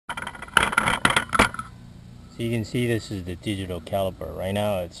So you can see this is the digital caliper. Right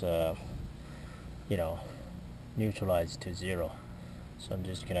now it's neutralized to 0. So I'm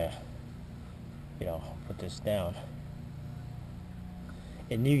just gonna put this down,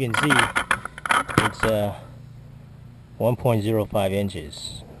 and you can see it's 1.05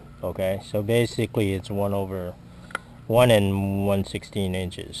 inches. Okay, so basically it's 1 and 1/16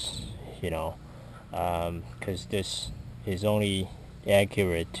 inches, because this is only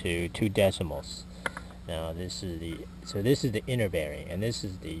accurate to 2 decimals. Now this is the inner bearing, and this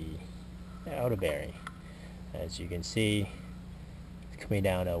is the outer bearing. As you can see, it's coming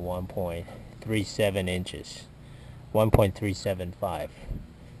down to 1.37 inches, 1.375.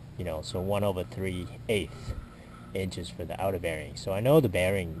 So 1/3/8 inches for the outer bearing. So I know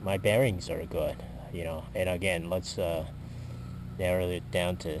my bearings are good. And again, let's narrow it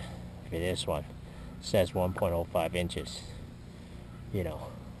down to, for this one, it says 1.05 inches.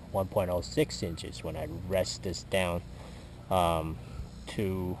 1.06 inches when I rest this down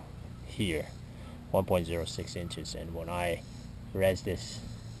to here, 1.06 inches, and when I rest this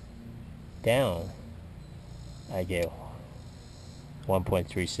down, I get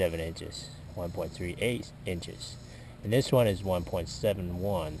 1.37 inches, 1.38 inches, and this one is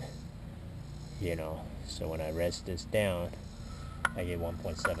 1.71. So when I rest this down, I get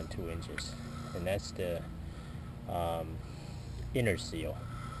 1.72 inches, and that's the inner seal.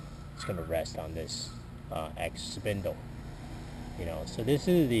 It's going to rest on this X spindle. So this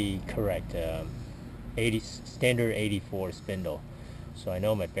is the correct standard 84 spindle. So I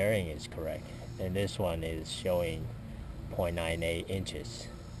know my bearing is correct, and this one is showing 0.98 inches.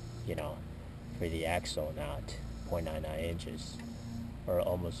 For the axle knot, 0.99 inches, or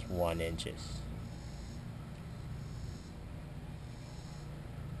almost 1 inches.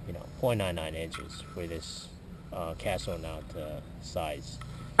 0.99 inches for this castle knot size.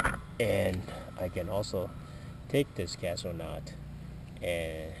 And I can also take this castle knot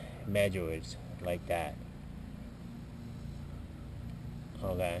and measure it like that.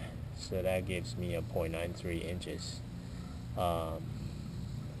 Okay, so that gives me a 0.93 inches, the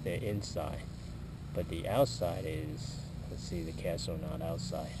inside. But the outside is, let's see the castle knot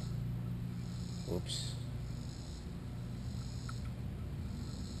outside. Oops.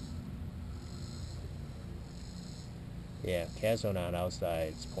 Yeah, castle knot outside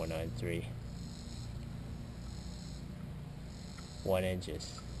is 0.93. 1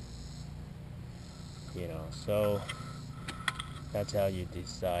 inches. So that's how you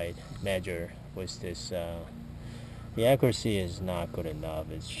measure with this. The accuracy is not good enough.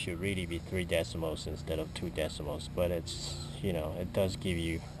 It should really be 3 decimals instead of 2 decimals. But it's, it does give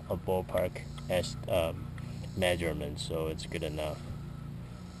you a ballpark measurement, so it's good enough.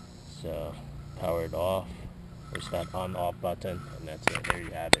 So power it off. Push that on/off button, and that's it. There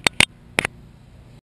you have it.